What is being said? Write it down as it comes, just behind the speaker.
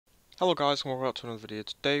Hello guys, and welcome back to another video.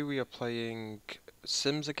 Today we are playing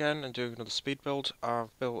Sims again and doing another speed build.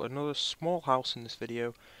 I've built another small house in this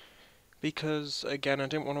video because, again, I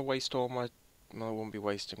didn't want to waste all my... well, I won't be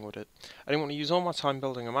wasting, would it? I didn't want to use all my time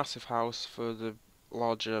building a massive house for the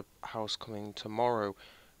larger house coming tomorrow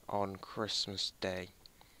on Christmas Day,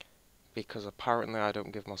 because apparently I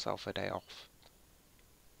don't give myself a day off.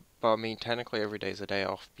 But I mean, technically every day is a day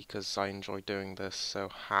off because I enjoy doing this, so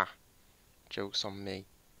joke's on me.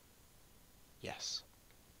 Yes.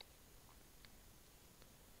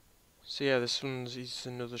 So yeah, this one's is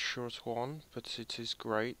another short one, but it is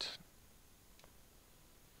great.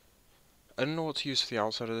 I don't know what to use for the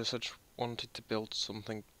outside of this. I just wanted to build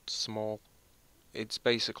something small. It's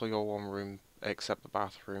basically all one room except the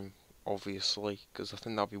bathroom, obviously, because I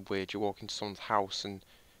think that'd be weird. You walk into someone's house and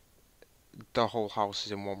the whole house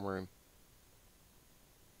is in one room.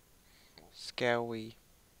 Scary.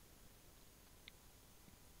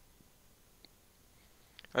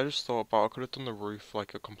 I just thought about I could have done the roof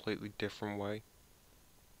like a completely different way.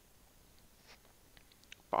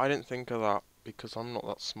 But I didn't think of that because I'm not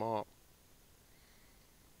that smart.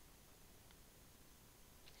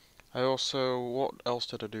 What else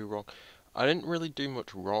did I do wrong? I didn't really do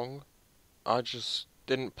much wrong. I just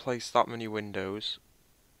didn't place that many windows.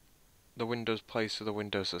 The windows place for the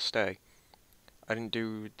windows to stay. I didn't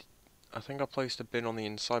do... I think I placed a bin on the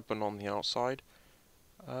inside but not on the outside.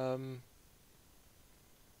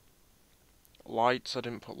 Lights, I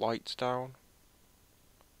didn't put lights down.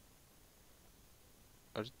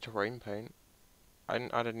 I did terrain paint. I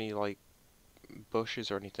didn't add any, like,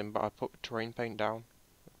 bushes or anything, but I put terrain paint down.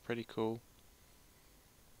 Pretty cool.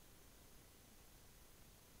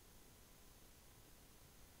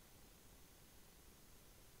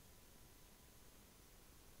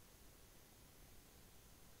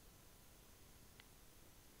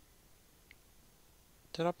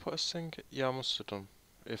 Did I put a sink? Yeah, I must have done.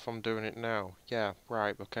 If I'm doing it now. Yeah,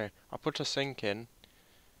 right, okay. I put a sink in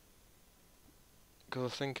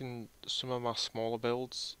because I think in some of my smaller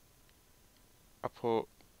builds I put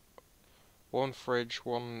one fridge,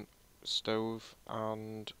 one stove,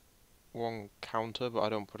 and one counter, but I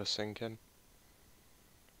don't put a sink in.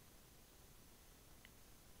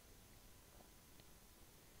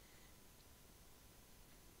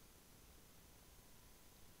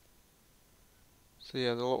 So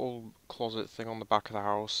yeah, the little closet thing on the back of the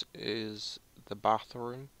house is the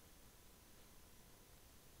bathroom.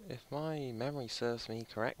 If my memory serves me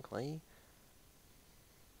correctly,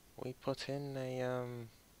 we put in a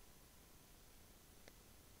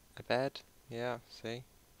bed. Yeah, see?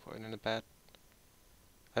 Putting in a bed.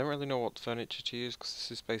 I don't really know what furniture to use because this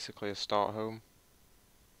is basically a starter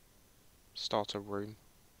room.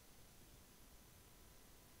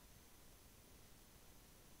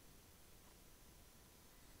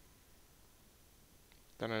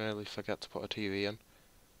 Then I nearly forget to put a TV in.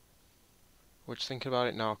 Which, thinking about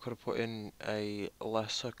it now, I could have put in a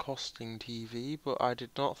lesser costing TV, but I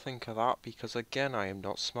did not think of that because, again, I am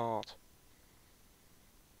not smart.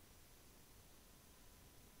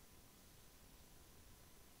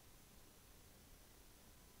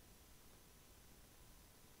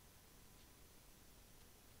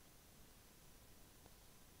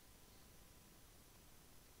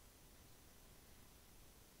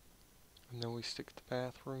 And then we stick the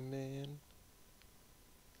bathroom in,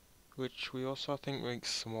 which we also, I think, make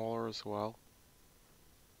smaller as well.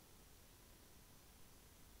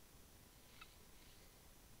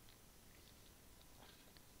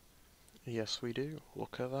 Yes, we do.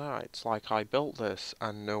 Look at that. It's like I built this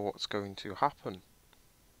and know what's going to happen.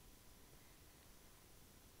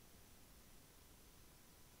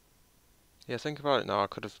 Yeah, think about it now. I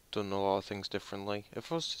could have done a lot of things differently.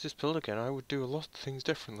 If I was to just build again, I would do a lot of things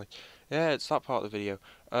differently. Yeah, it's that part of the video.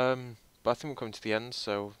 But I think we're coming to the end,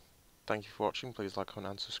 so thank you for watching. Please like,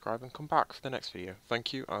 comment, and subscribe, and come back for the next video.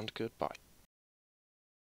 Thank you, and goodbye.